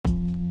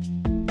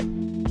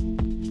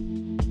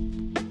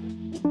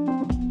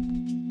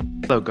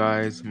Hello,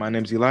 guys. My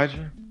name's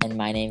Elijah, And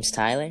my name's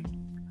Tyler.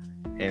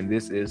 and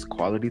this is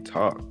Quality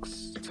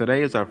Talks.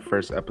 Today is our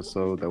first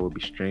episode that we'll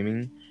be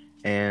streaming,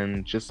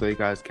 and just so you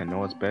guys can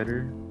know us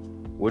better,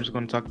 we're just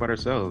going to talk about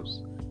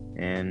ourselves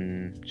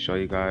and show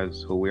you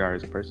guys who we are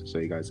as a person, so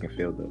you guys can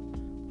feel the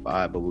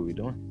vibe of what we're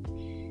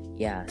doing.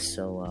 Yeah,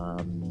 so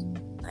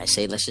I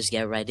say let's just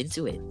get right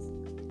into it.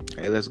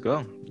 Hey, let's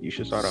go. You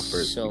should start off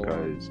first So,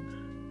 because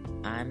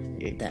I'm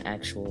the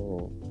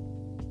actual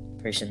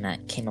person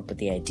that came up with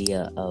the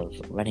idea of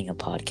running a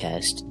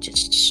podcast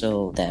just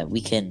so that we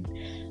can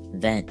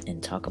vent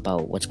and talk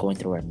about what's going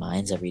through our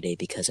minds every day,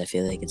 because I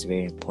feel like it's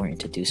very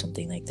important to do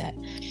something like that.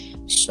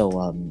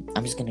 So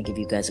I'm just gonna give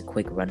you guys a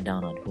quick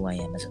rundown on who I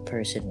am as a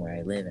person, where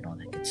I live, and all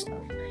that good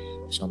stuff.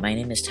 So my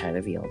name is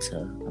Tyler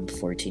Vialta. I'm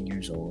 14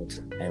 years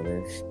old. I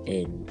live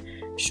in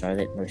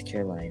Charlotte, North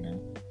Carolina,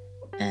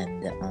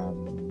 and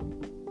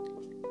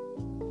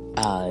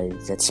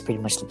that's pretty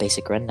much the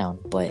basic rundown.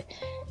 But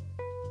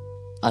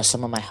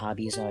some of my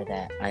hobbies are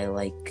that I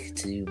like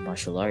to do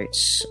martial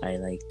arts. I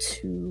like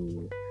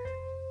to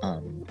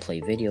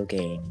play video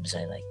games.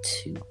 I like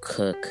to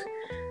cook,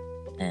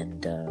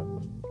 and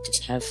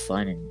just have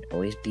fun and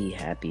always be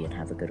happy and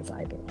have a good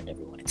vibe around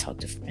everyone and talk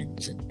to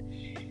friends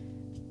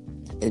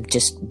and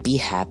just be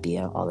happy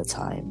all the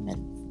time,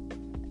 and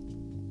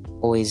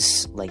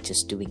always like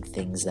just doing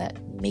things that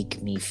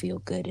make me feel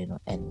good in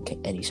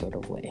any sort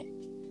of way.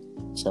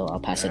 So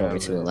I'll pass it over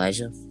to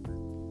Elijah.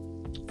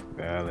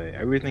 valid.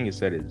 Everything you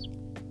said is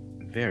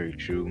very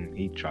true.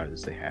 He tries to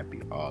stay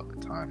happy all the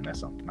time. That's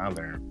something I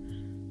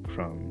learned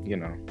from,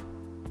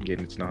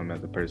 getting to know him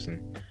as a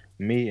person.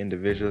 Me,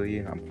 individually,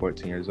 I'm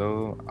 14 years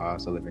old. I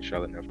also live in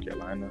Charlotte, North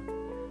Carolina.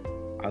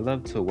 I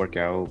love to work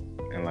out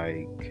and,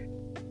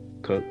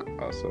 cook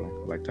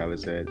also, like Tyler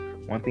said.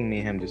 One thing me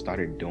and him just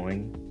started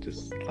doing,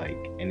 just,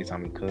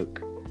 anytime we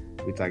cook,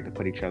 we like to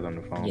put each other on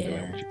the phone, be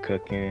like, what you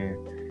cooking?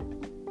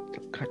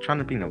 Trying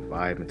to bring a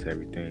vibe into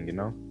everything,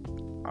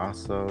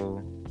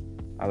 Also,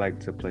 I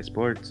like to play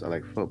sports. I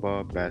like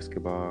football,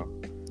 basketball.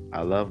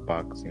 I love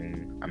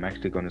boxing. I'm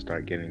actually going to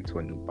start getting into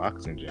a new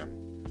boxing gym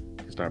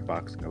to start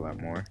boxing a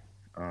lot more.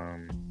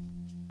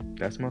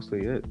 That's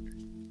mostly it.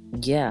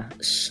 Yeah,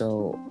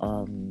 so,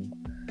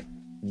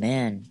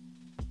 man,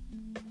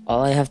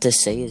 all I have to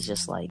say is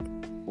just,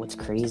 what's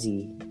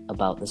crazy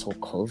about this whole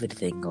COVID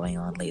thing going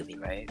on lately,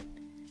 right?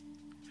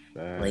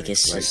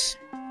 It's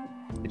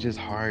just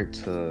hard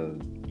to...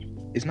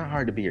 It's not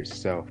hard to be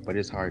yourself, but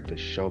it's hard to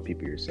show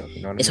people yourself,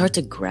 you know what I mean? It's hard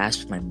to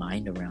grasp my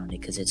mind around it,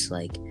 because it's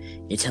like,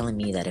 you're telling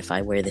me that if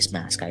I wear this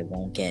mask, I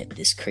won't get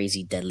this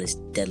crazy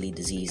deadly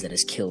disease that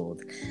has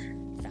killed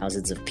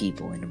thousands of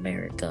people in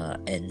America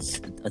and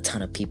a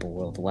ton of people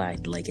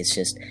worldwide.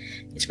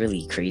 It's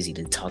really crazy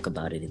to talk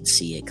about it and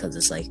see it, because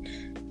it's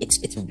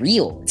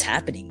real, it's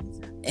happening.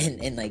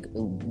 And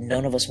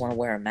none of us want to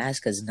wear a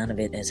mask because none of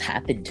it has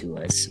happened to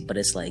us. But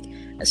it's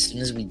as soon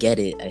as we get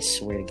it, I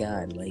swear to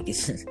God,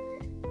 it's...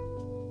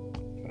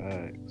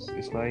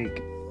 It's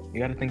you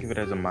gotta think of it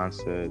as a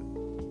mindset.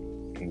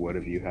 What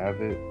if you have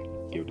it?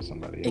 Give it to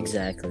somebody else.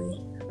 Exactly,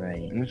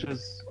 right. And it's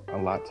just a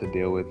lot to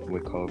deal with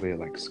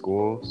COVID.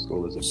 School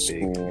is a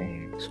big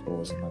thing. School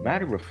is another.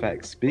 Matter of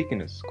fact,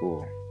 speaking of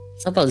school,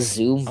 let's talk about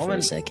Zoom for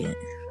a second.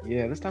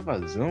 Yeah, let's talk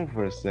about Zoom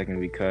for a second,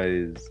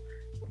 because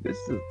this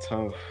is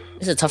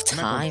a tough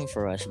time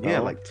for us, bro.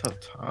 Yeah, tough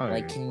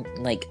time.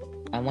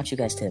 I want you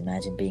guys to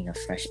imagine being a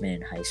freshman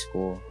in high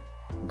school,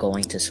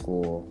 going to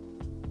school,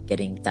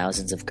 getting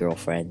thousands of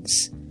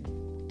girlfriends,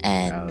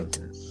 and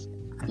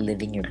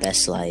living your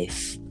best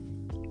life,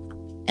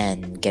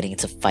 and getting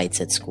into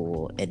fights at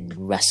school, and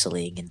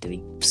wrestling, and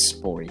doing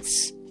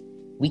sports.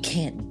 We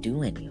can't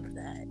do any of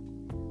that.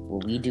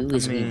 What we do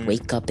is we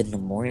wake up in the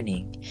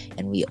morning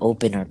and we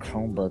open our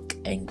Chromebook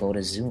and go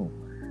to Zoom.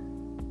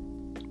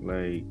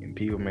 And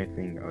people may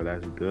think, oh,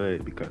 that's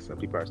good because some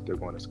people are still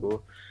going to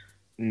school.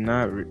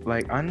 I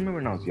remember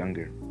when I was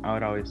younger, I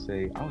would always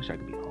say, I wish I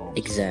could be home.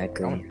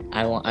 Exactly.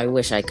 I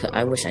wish I could.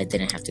 I wish I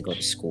didn't have to go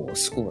to school.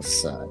 School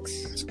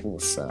sucks.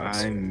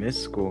 I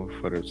miss school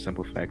for the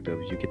simple fact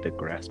of you get to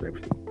grasp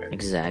everything better.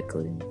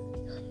 Exactly.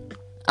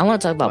 I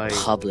want to talk about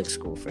public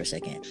school for a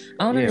second.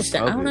 I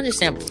don't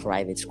understand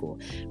private school.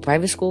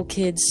 Private school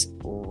kids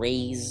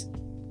raise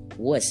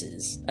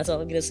wusses. That's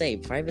all I'm gonna say.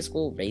 Private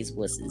school raise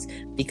wusses,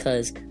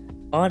 because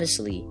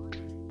honestly,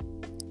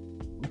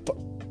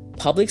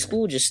 public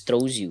school just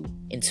throws you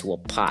into a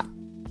pot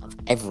of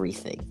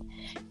everything.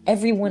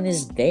 Everyone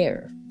is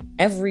there.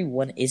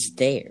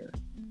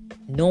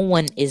 No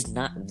one is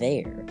not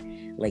there.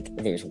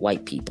 There's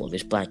white people,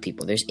 there's black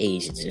people, there's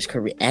Asians, there's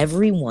Korean.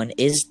 Everyone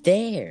is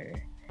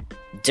there.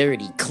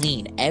 Dirty,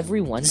 clean,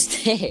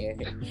 everyone's there.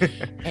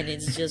 And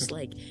it's just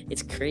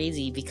it's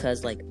crazy,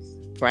 because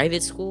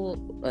private school,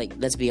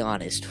 let's be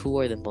honest, who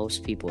are the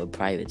most people in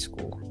private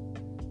school?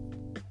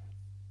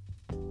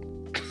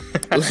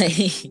 We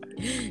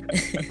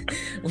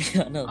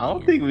don't know. I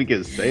don't think we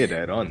can say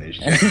that on this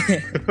show.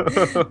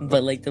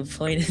 But the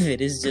point of it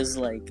is just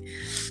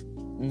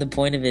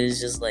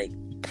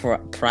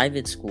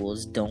private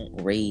schools don't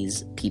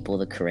raise people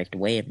the correct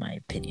way, in my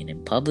opinion.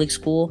 In public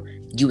school,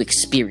 you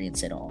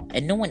experience it all,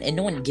 and no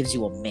one gives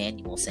you a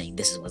manual saying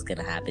this is what's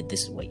gonna happen,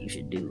 this is what you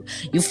should do.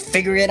 You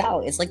figure it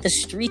out. It's like the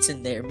streets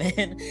in there,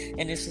 man.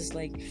 And it's just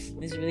like,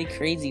 it's really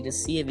crazy to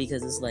see it,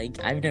 because it's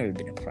like, I've never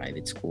been in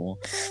private school,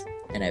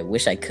 and I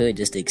wish I could,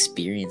 just to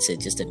experience it,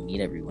 just to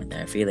meet everyone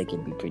there. I feel like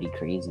it'd be pretty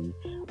crazy,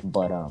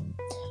 but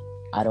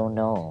I don't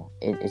know.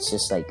 It's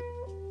just like,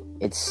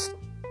 it's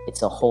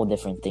a whole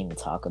different thing to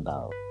talk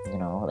about, you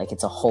know? Like,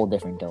 it's a whole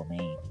different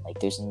domain. Like,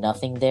 there's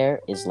nothing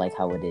there is like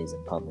how it is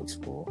in public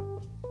school.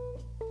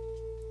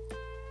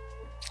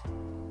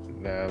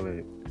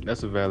 Valid.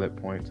 That's a valid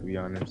point, to be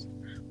honest.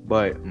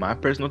 But my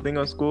personal thing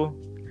on school,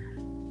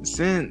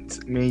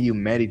 since me and you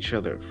met each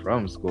other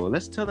from school,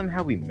 let's tell them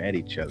how we met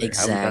each other.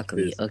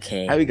 Exactly.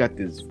 How we got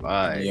this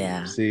vibe.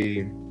 Yeah.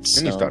 See,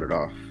 let me start it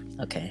off.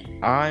 Okay.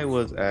 I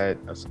was at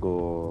a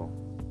school,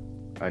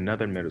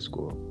 another middle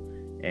school,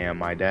 and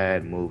my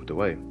dad moved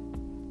away,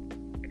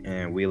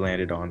 and we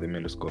landed on the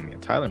middle school me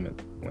and Tyler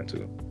went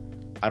to.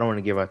 I don't want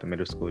to give out the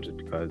middle school just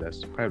because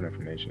that's private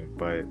information,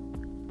 but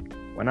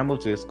when I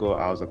moved to this school,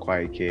 I was a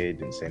quiet kid,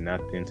 didn't say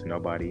nothing to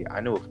nobody. I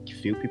knew a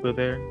few people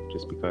there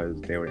just because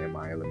they were in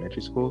my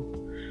elementary school,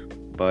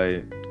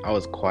 but I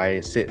was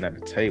quiet, sitting at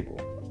the table.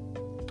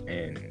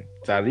 And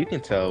Tyler, you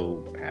can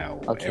tell how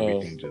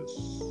everything just...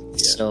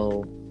 Yeah.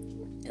 So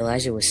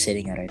Elijah was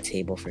sitting at our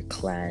table for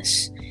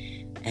class,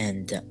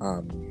 and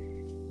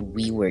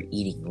we were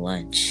eating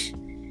lunch,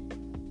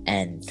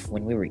 and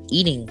when we were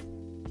eating,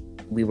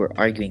 we were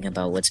arguing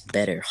about what's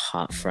better,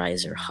 hot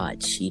fries or hot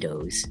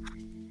Cheetos.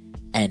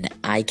 And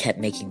I kept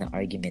making the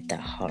argument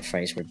that hot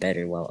fries were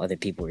better, while other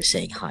people were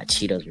saying hot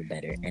Cheetos were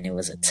better, and it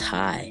was a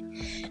tie.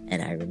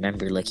 And I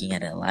remember looking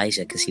at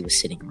Elijah, because he was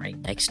sitting right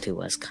next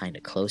to us, kind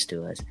of close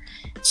to us.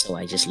 So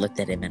I just looked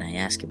at him and I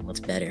asked him, what's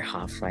better,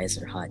 hot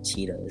fries or hot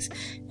Cheetos?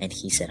 And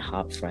he said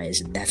hot fries,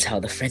 and that's how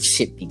the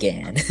friendship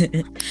began.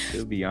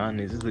 To be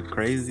honest, it's a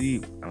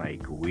crazy,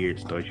 like,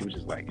 weird story. She was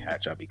just like,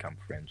 how'd y'all become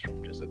friends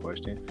from just a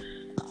question?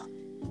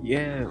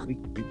 Yeah, we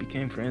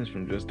became friends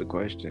from just a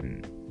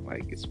question.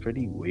 Like, it's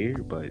pretty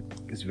weird, but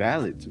it's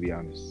valid, to be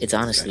honest. It's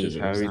honestly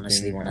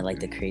one of like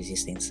the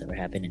craziest things that ever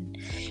happened. And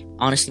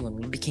honestly, when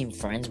we became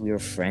friends, we were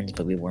friends,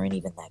 but we weren't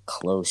even that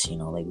close, you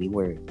know? Like, we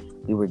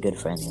were good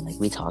friends, and like,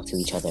 we talked to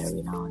each other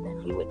every now and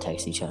then. We would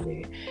text each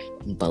other,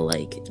 but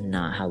like,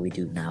 not how we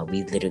do now.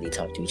 We literally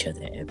talk to each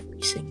other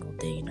every single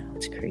day now.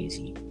 It's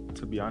crazy.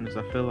 To be honest,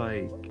 I feel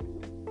like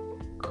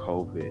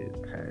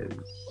COVID has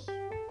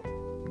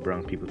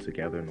brought people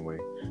together in a way,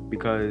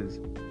 because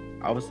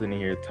I was sitting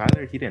here,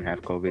 Tyler, he didn't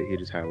have COVID. He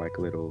just had like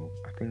a little,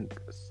 I think,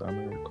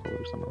 summer cold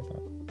or something like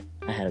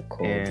that. I had a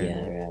cold,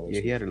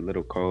 yeah, he had a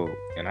little cold,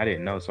 and I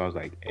didn't know, so I was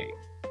like, hey,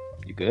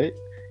 you good?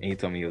 And he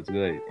told me it was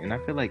good. And I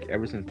feel like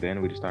ever since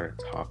then, we just started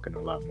talking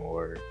a lot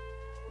more,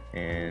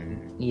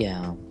 and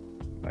yeah,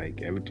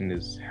 like, everything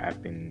just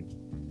happened.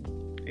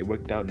 It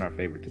worked out in our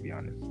favor, to be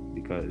honest,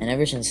 because... And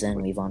ever since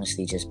then, we've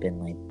honestly just been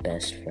like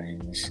best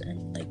friends,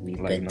 and like, we've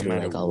been through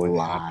like a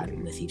lot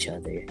with each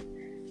other.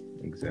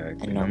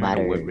 Exactly. And no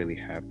matter what really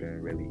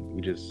happened, we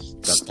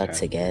just stuck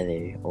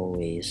together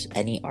always.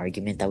 Any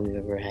argument that we've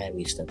ever had,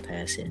 we've stuck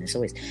past it. And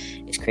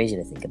it's crazy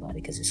to think about it,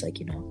 because it's like,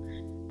 you know,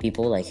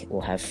 people like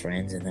will have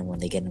friends, and then when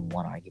they get in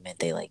one argument,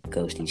 they like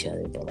ghost each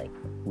other. But like,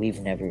 we've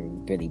never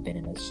really been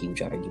in a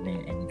huge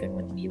argument, and even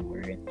when we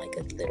were in like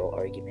a little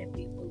argument,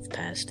 we moved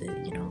past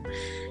it, you know?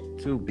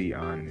 To be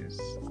honest,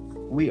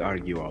 we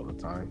argue all the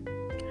time,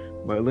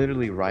 but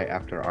literally right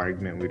after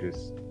argument, we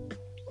just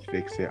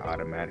fix it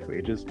automatically.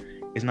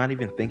 It's not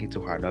even thinking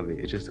too hard of it.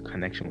 It's just a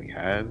connection we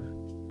have.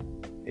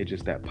 It's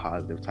just that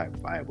positive type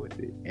vibe with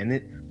it. And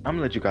I'm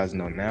gonna let you guys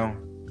know now.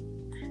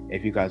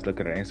 If you guys look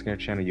at our Instagram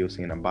channel, you'll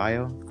see in the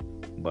bio.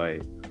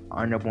 But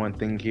our number one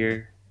thing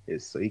here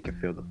is so you can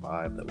feel the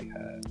vibe that we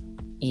have.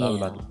 It's all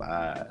about the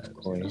vibe. Of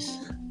course.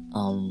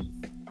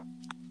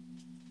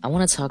 I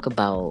want to talk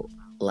about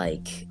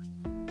like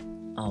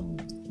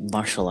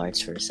martial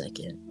arts for a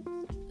second.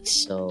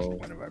 So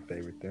one of our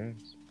favorite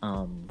things.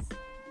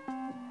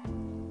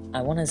 I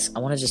want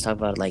to just talk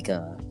about like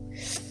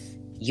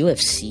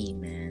UFC,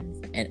 man,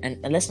 and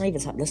let's not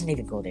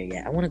even go there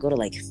yet. I want to go to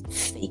like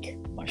fake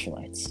martial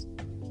arts.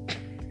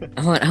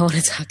 I want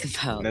to talk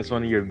about. That's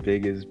one of your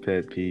biggest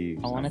pet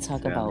peeves. I want to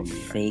talk about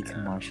fake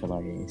martial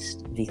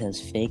artists,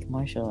 because fake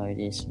martial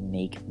artists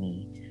make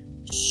me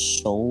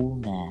so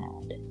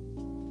mad.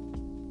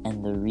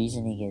 And the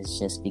reasoning is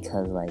just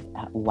because, like,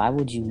 why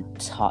would you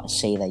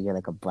say that you're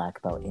like a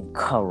black belt in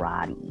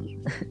karate?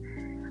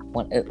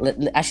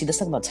 Actually, let's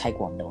talk about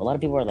Taekwondo. A lot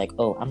of people are like,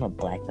 oh, I'm a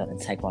black belt in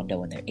Taekwondo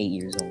when they're 8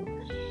 years old.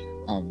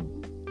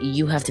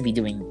 You have to be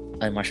doing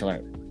a martial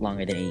art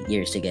longer than 8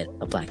 years to get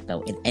a black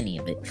belt in any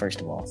of it,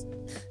 first of all.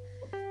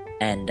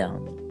 And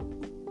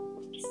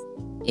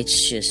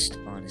it's just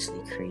honestly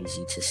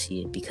crazy to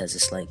see it, because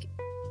it's like,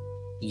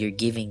 you're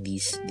giving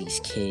these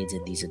kids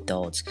and these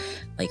adults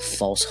like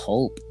false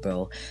hope,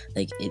 bro.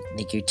 Like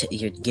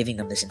you're giving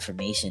them this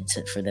information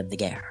for them to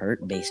get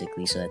hurt,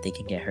 basically, so that they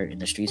can get hurt in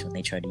the streets when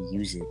they try to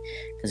use it,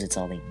 because it's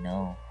all they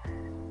know.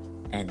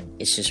 And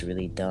it's just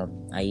really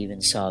dumb. I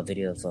even saw a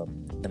video of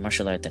the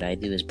martial art that I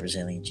do is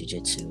Brazilian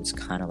Jiu-Jitsu. It's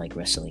kind of like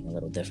wrestling, a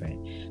little different.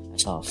 I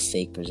saw a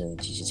fake Brazilian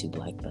Jiu-Jitsu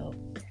black belt,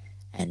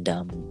 and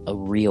a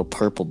real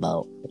purple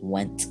belt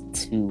went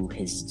to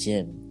his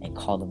gym and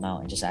called him out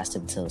and just asked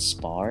him to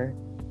spar,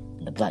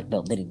 and the black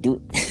belt didn't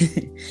do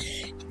it.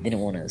 He didn't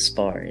want to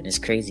spar, and it's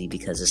crazy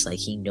because it's like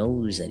he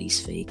knows that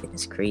he's fake, and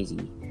it's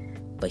crazy,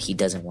 but he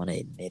doesn't want to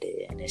admit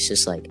it. And it's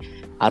just like,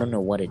 I don't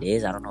know what it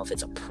is. I don't know if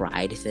it's a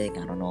pride thing.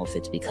 I don't know if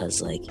it's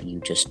because like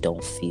you just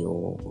don't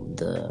feel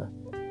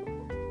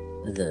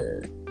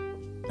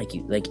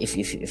if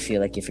you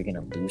feel like if you're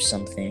gonna lose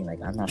something,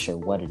 like I'm not sure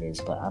what it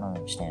is, but I don't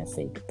understand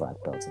fake black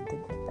belts and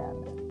things like that,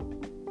 man.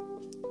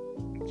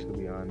 To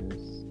be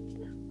honest,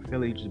 I feel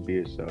like you just be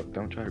yourself.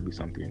 Don't try to be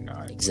something you're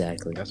not.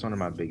 Exactly. That's one of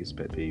my biggest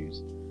pet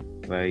peeves.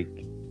 Like,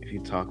 if you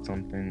talk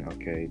something,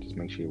 okay, just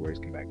make sure your words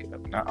can back it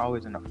up. Not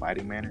always in a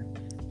fighting manner,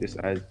 just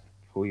as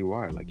who you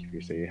are. Like, if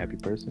you say you're a happy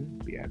person,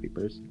 be a happy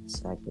person.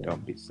 Exactly.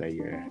 Don't say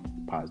you're a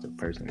positive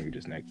person and you're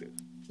just negative.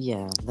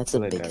 Yeah, that's a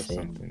big that's thing.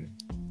 Something,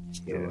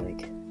 I feel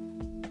like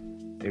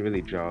it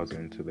really draws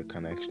into the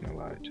connection a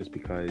lot, just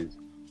because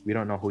we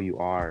don't know who you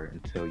are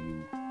until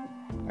you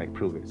like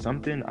prove it.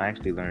 Something I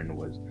actually learned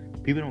was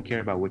people don't care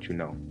about what you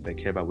know; they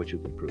care about what you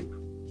can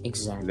prove.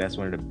 Exactly. That's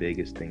one of the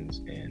biggest things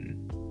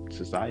in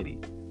society.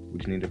 We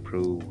just need to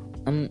prove.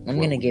 I'm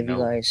gonna give you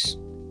guys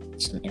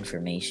some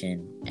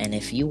information, and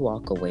if you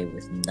walk away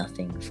with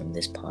nothing from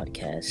this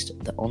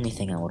podcast, the only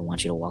thing I would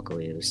want you to walk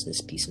away with is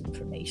this piece of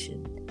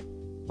information.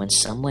 When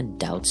someone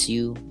doubts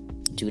you,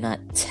 do not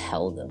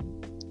tell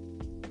them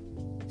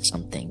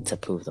something to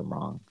prove them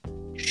wrong.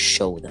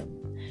 Show them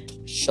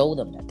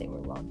that they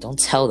were wrong. Don't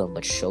tell them,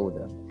 but show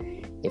them.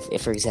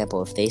 If for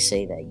example, if they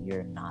say that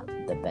you're not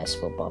the best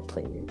football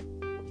player,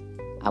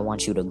 I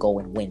want you to go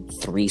and win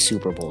 3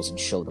 Super Bowls and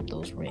show them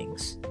those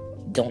rings.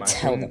 Don't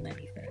tell them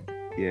anything.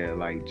 Yeah,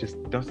 like,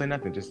 just don't say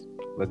nothing. Just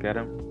look at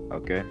them.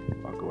 Okay,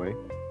 walk away.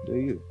 Do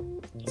you?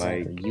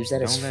 Exactly. Like, use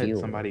that as fuel. Don't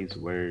let somebody's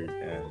word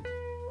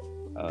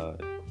as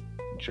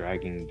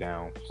dragging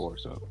down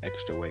force of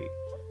extra weight.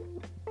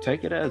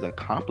 Take it as a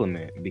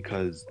compliment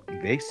because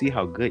they see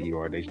how good you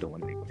are. They just don't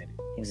want to admit it.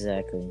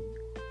 Exactly.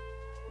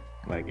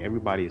 Like,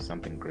 everybody is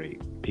something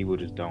great. People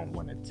just don't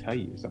want to tell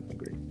you something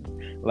great.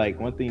 Like,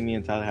 one thing me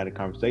and Tyler had a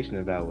conversation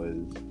about was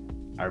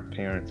our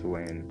parents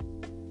when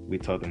we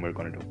told them we were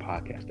going to do a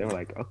podcast. They were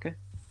like, okay.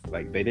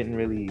 Like, they didn't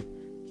really,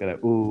 they're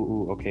like,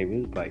 ooh, okay.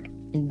 We was like,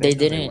 they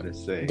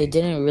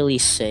didn't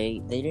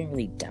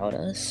really doubt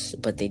us,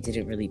 but they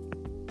didn't really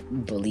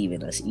believe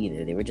in us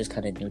either. They were just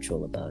kind of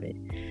neutral about it.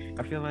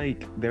 I feel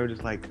like they were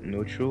just like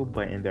neutral,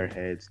 but in their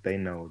heads, they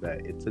know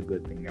that it's a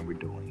good thing that we're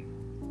doing.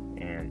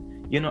 And,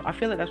 I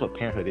feel like that's what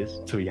parenthood is,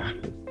 to be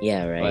honest.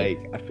 Yeah, right.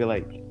 Like, I feel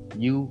like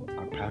you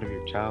are proud of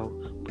your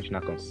child, but you're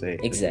not going to say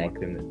it.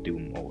 Exactly. You want them to do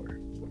more.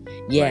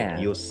 Yeah.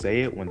 Like, you'll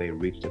say it when they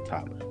reach the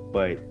top.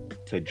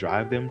 But to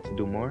drive them to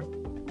do more,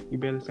 you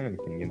barely say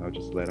anything.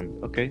 Just let them,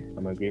 okay,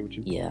 I'm going to agree with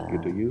you. Yeah. You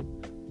do you.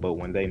 But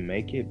when they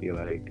make it, be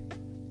like,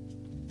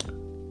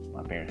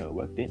 my parenthood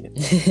worked, didn't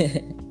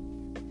it?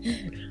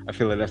 I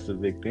feel like that's the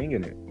big thing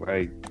in it,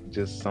 right?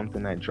 Just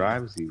something that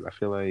drives you. I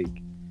feel like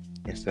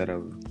instead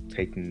of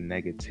taking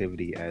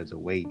negativity as a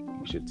weight,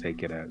 you should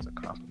take it as a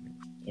compliment.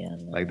 Yeah,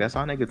 no. Like, that's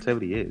all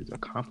negativity is, a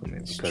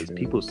compliment. That's because true.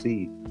 People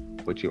see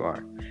what you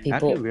are.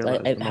 People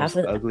realize like, half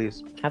of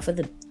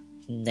the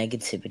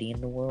negativity in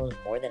the world,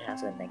 more than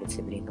half of the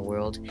negativity in the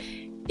world,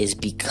 is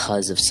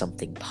because of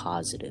something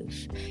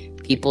positive.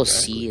 People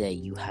see that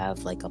you have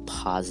like a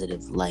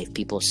positive life.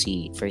 People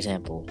see, for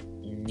example,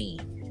 me.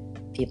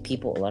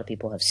 A lot of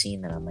people have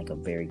seen that I'm like a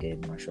very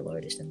good martial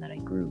artist and that I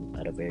grew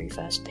at a very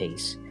fast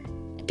pace.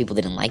 And people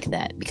didn't like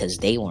that because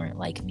they weren't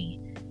like me.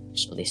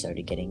 So they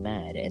started getting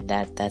mad. And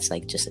that's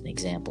like just an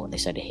example. And they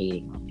started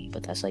hating on me.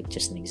 But that's like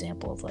just an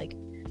example of like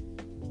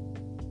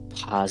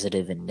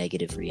positive and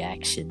negative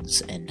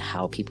reactions and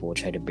how people will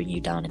try to bring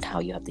you down and how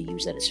you have to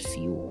use that as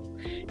fuel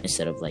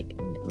instead of like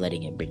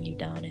letting it bring you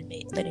down and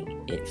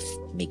letting it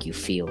make you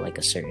feel like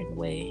a certain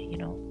way,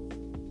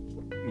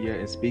 Yeah,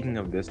 and speaking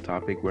of this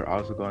topic, we're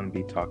also going to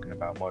be talking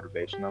about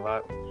motivation a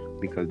lot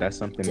because that's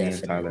something me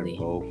and Tyler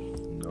both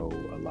know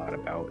a lot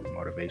about, is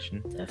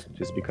motivation. Definitely.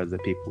 Just because of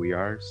the people we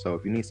are. So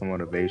if you need some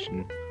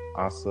motivation,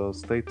 also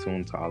stay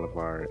tuned to all of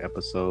our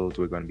episodes.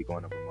 We're going to be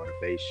going over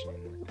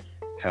motivation,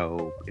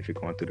 help. If you're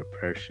going through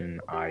depression,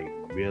 I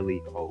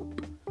really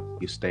hope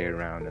you stay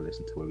around and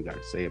listen to what we got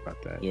to say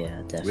about that.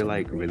 Yeah, definitely. We're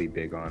like really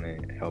big on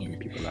it, helping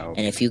people out.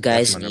 And if you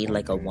guys need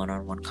like a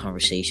one-on-one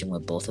conversation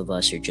with both of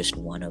us or just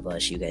one of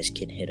us, you guys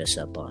can hit us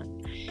up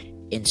on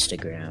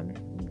Instagram,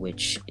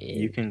 which is...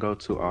 You can go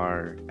to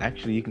our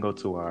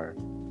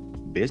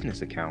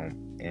business account,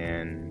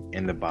 and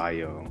in the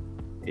bio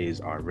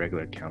is our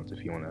regular account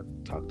if you want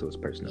to talk to us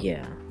personally.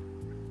 Yeah.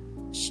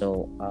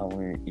 So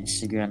our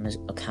Instagram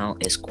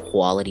account is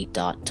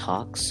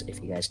quality.talks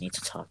if you guys need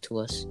to talk to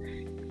us.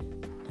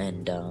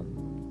 And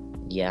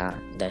yeah,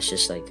 that's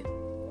just like,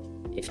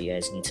 if you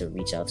guys need to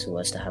reach out to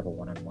us to have a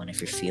one-on-one,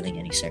 if you're feeling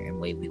any certain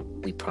way,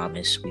 we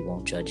promise we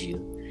won't judge you.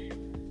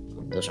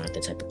 Those aren't the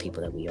type of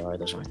people that we are.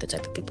 Those aren't the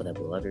type of people that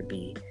we'll ever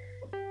be.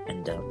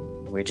 And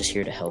we're just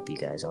here to help you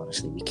guys,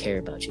 honestly. We care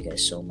about you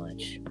guys so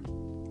much.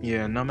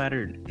 Yeah, no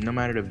matter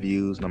the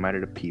views, no matter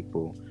the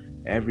people,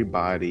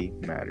 everybody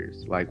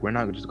matters. Like, we're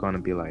not just going to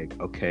be like,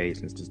 okay,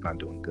 since this is not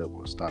doing good,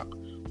 we'll stop.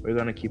 We're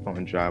going to keep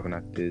on driving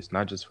at this,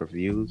 not just for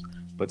views,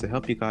 but to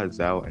help you guys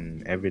out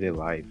in everyday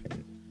life.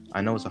 And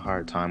I know it's a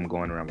hard time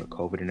going around with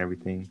COVID and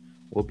everything.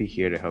 We'll be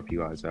here to help you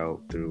guys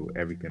out through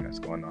everything that's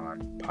going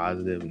on,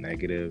 positive,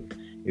 negative.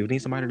 If you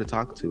need somebody to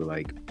talk to,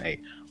 like,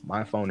 hey,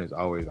 my phone is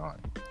always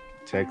on.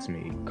 Text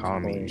me, call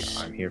me,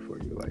 I'm here for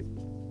you. Like.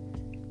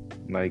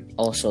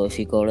 Also, if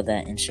you go to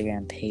that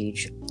Instagram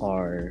page,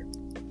 our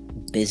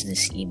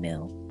business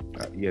email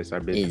yes,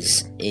 our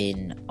business is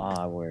in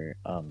our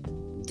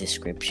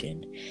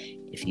description.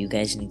 If you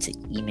guys need to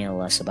email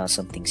us about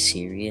something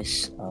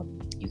serious,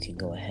 you can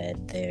go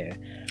ahead there.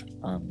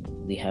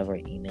 We have our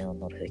email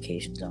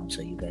notifications on,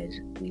 so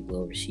we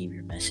will receive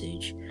your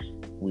message.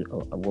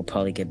 We'll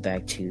probably get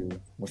back to you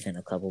within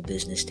a couple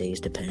business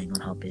days, depending on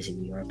how busy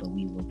we are, but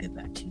we will get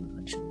back to you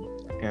eventually.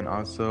 And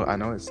also, I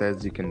know it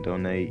says you can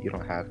donate. You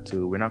don't have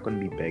to. We're not going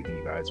to be begging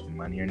you guys for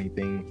money or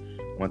anything.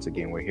 Once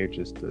again, we're here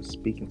just to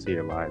speak into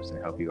your lives and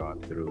help you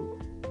out through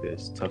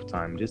this tough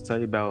time. Just tell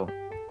you about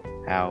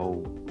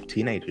how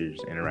teenagers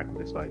interact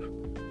with this life.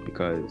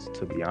 Because,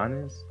 to be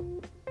honest,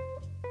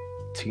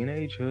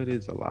 teenagehood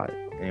is a lot.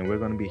 And we're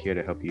going to be here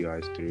to help you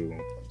guys through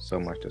so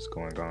much that's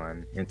going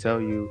on. And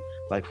tell you,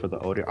 like, for the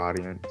older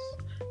audience,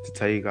 to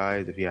tell you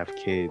guys, if you have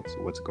kids,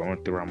 what's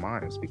going through our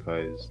minds.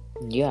 Because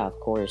yeah, of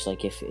course,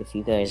 like if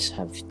you guys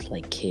have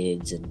like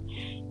kids and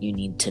you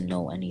need to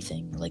know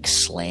anything like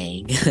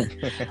slang,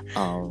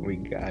 we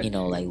got you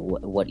know, like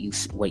what you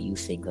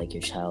think like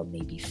your child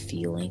may be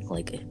feeling,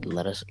 like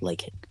let us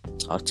like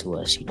talk to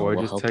us, you know, or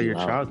we'll just help tell you your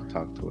out. child to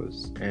talk to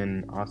us.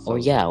 And also,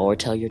 or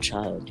tell your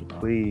child, you know.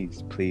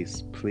 Please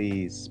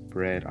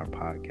spread our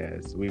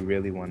podcast. We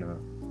really want to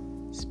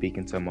speak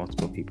into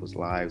multiple people's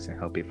lives and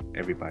help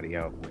everybody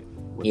out with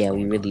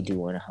we really do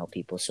want to help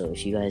people. So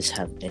if you guys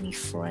have any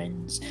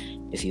friends,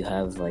 if you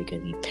have like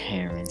any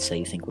parents that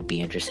you think would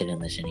be interested in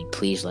listening,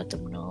 please let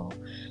them know.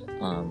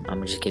 I'm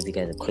gonna just give you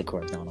guys a quick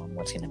rundown on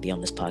what's gonna be on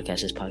this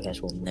podcast. This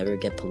podcast will never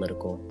get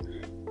political.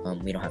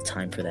 We don't have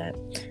time for that.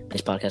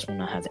 This podcast will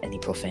not have any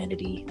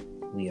profanity.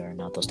 We are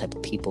not those type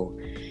of people,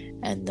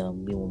 and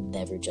we will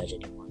never judge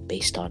anyone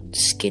based on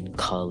skin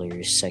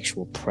color,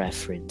 sexual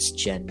preference,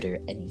 gender,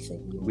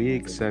 anything. We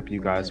accept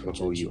you guys for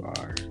who you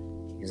are.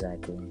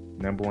 Exactly.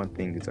 Number one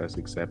thing is us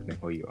accepting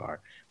who you are.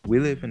 We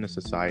live in a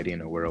society,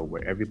 in a world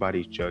where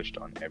everybody's judged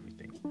on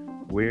everything.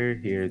 We're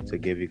here to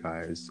give you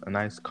guys a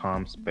nice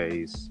calm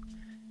space,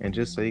 and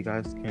just so you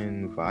guys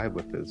can vibe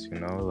with us, you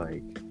know,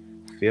 like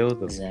feel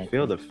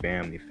the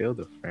family, feel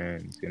the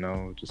friends, you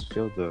know, just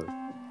feel the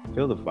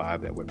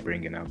vibe that we're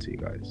bringing out to you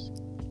guys.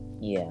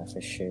 Yeah, for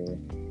sure.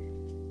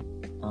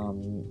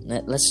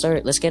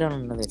 Let's get on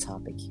another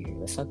topic here.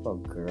 Let's talk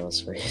about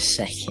girls for a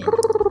second.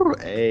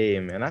 Hey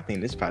man, I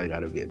think this probably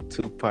gotta be a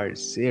 2-part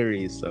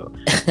series, so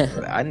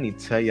I need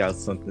to tell y'all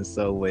something.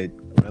 So with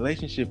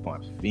relationship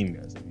on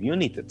females, if you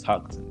need to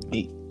talk to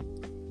me,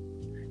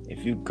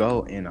 if you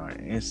go in our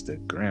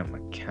Instagram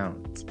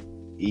account,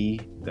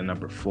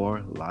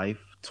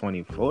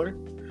 E4Life24,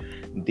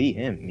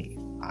 DM me.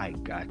 I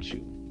got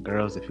you.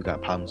 Girls, if you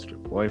got problems with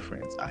your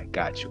boyfriends, I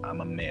got you. I'm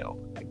a male.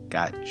 I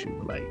got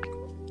you. Like,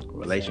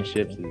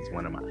 relationships is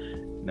one of my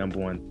number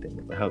one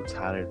things. I help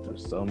Tyler through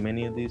so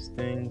many of these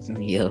things.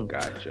 Yep.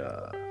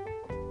 Gotcha.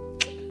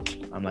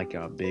 I'm like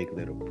y'all big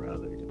little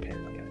brother,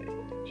 depending on your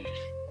age.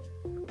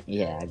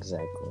 Yeah,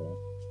 exactly.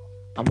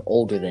 I'm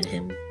older than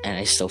him, and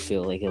I still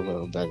feel like a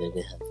little brother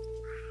to him.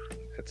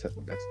 That's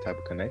the type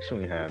of connection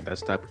we have.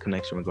 That's the type of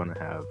connection we're going to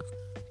have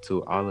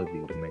to all of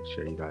you to make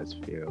sure you guys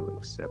feel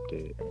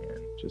accepted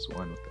and just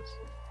one with us.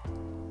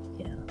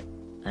 Yeah.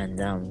 And,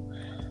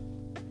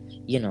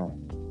 you know,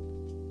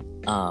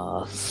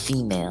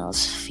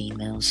 females.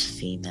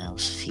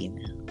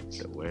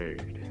 The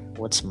word.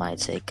 What's my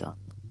take on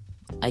them?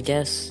 I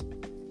guess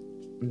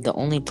the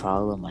only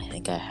problem I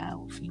think I have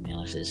with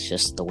females is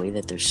just the way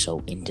that they're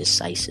so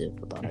indecisive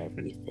about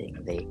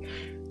everything. They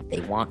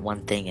want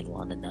one thing and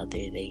want another.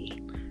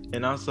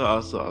 And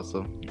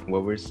also,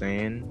 what we're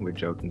saying, we're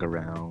joking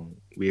around.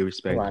 We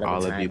respect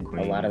all of you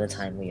queens. A lot of the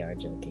time we are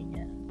joking,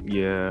 yeah.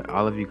 Yeah,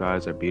 all of you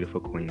guys are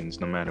beautiful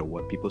queens, no matter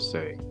what people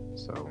say.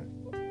 So,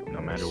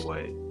 no matter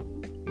what,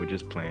 we're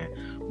just playing.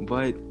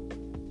 But,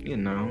 you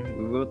know,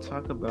 we will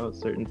talk about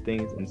certain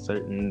things and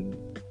certain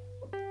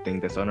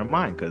things that's on our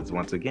mind. Because,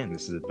 once again,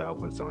 this is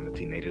about what's on the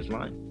teenager's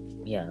mind.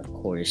 Yeah, of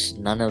course.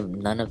 None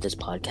of this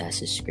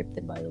podcast is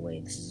scripted, by the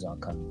way. This is all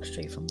coming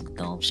straight from the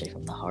dome, straight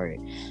from the heart.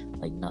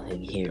 Like,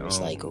 nothing here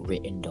is like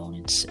written down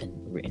and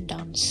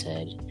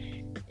said.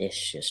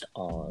 it's just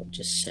all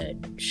just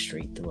said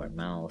straight through our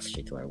mouth,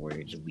 straight through our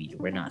words.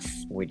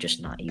 We're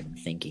just not even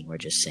thinking, we're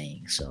just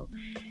saying. So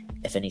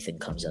if anything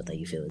comes out that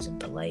you feel is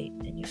impolite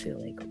and you feel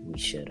like we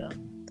shouldn't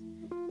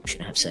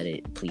have said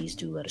it, please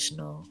do let us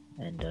know,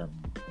 and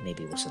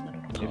maybe we'll send out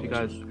an apology. If you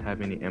guys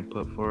have any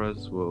input for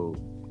us, we'll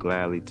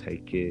gladly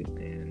take it,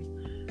 and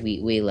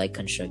we like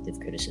constructive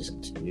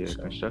criticism too. yeah,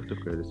 so constructive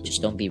criticism.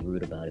 just don't be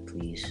rude about it,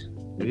 please.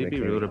 If you work be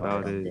very rude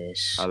hard about on it,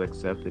 this. I'll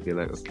accept it. Be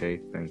like, okay,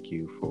 thank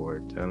you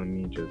for telling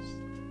me. Just,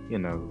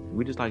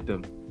 we just like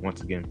to,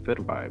 once again, feel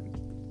the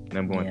vibe.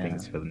 Number one thing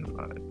is feeling the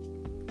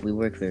vibe. We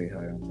work very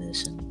hard on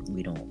this, and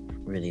we don't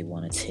really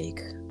want to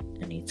take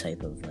any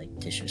type of like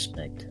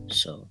disrespect.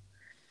 So,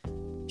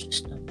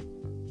 just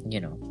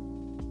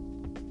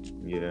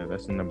Yeah,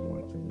 that's the number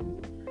one thing.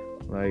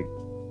 Like,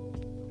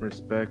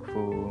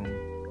 respectful,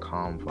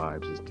 calm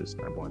vibes is just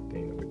the number one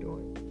thing that we're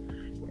doing.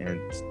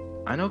 And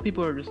I know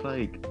people are just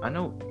like, I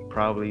know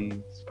probably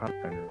it's probably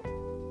kind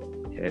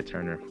of head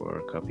turner for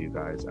a couple of you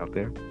guys out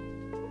there,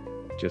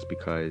 just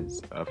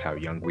because of how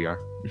young we are.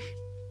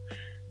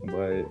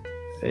 But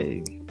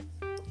hey,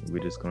 we're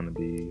just gonna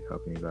be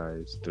helping you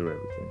guys through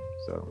everything.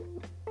 So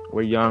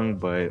we're young,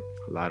 but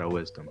a lot of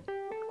wisdom.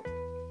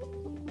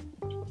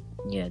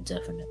 Yeah,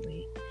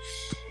 definitely.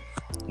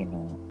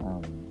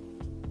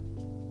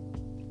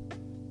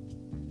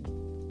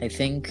 I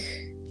think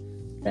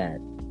that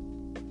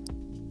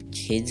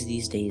kids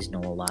these days know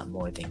a lot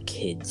more than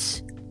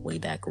kids way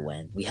back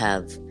when. We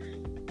have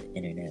the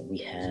internet, we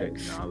have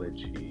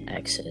Technology,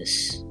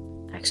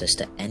 access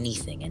to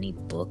anything, any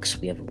books,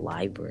 we have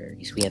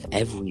libraries, we have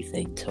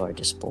everything to our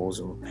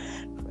disposal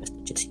for us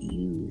to just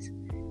use.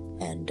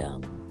 And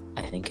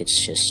I think it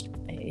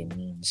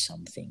means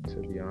something to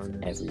be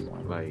honest,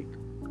 everyone. Like,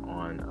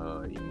 on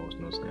an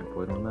emotional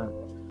standpoint on that,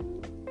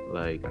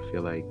 like, I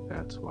feel like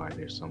that's why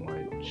there's so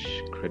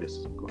much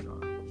criticism going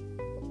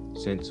on.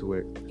 Since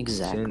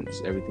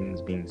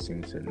everything's being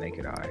seen to the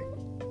naked eye,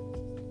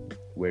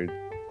 we're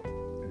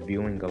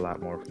viewing a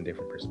lot more from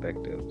different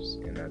perspectives,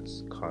 and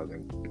that's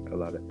causing a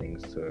lot of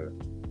things to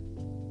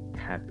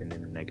happen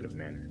in a negative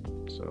manner.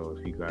 So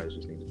if you guys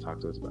just need to talk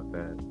to us about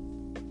that,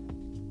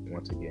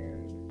 once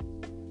again,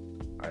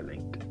 our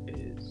link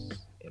is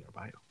in our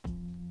bio.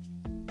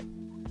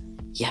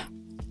 Yeah.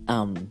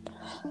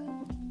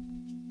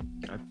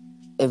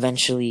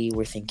 Eventually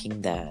we're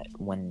thinking that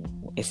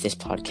if this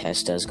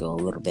podcast does go a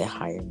little bit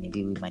higher,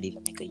 maybe we might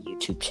even make a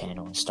YouTube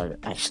channel and start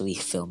actually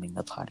filming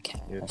the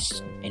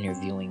podcast,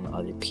 interviewing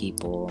other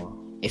people.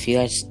 If you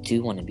guys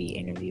do want to be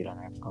interviewed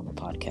on the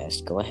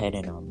podcast, go ahead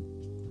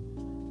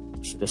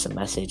and shoot us a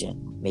message,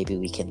 and maybe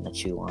we can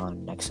let you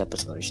on next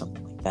episode or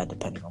something like that,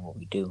 depending on what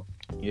we do.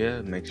 Yeah,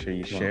 make sure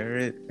you share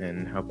it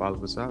and help all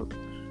of us out.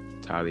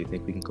 Tyler, you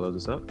think we can close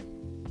this up?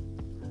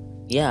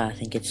 Yeah, I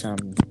think it's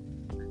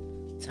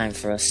time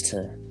for us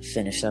to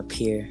finish up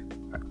here.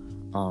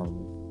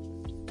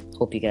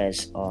 Hope you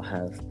guys all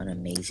have an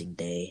amazing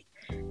day.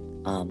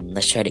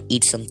 Let's try to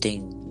eat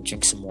something,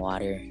 drink some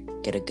water,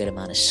 get a good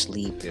amount of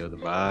sleep. Feel the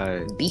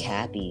vibe. Be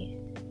happy.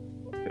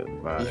 Feel the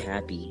vibe. Be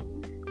happy.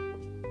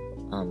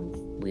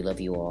 We love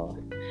you all.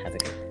 Have a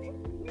good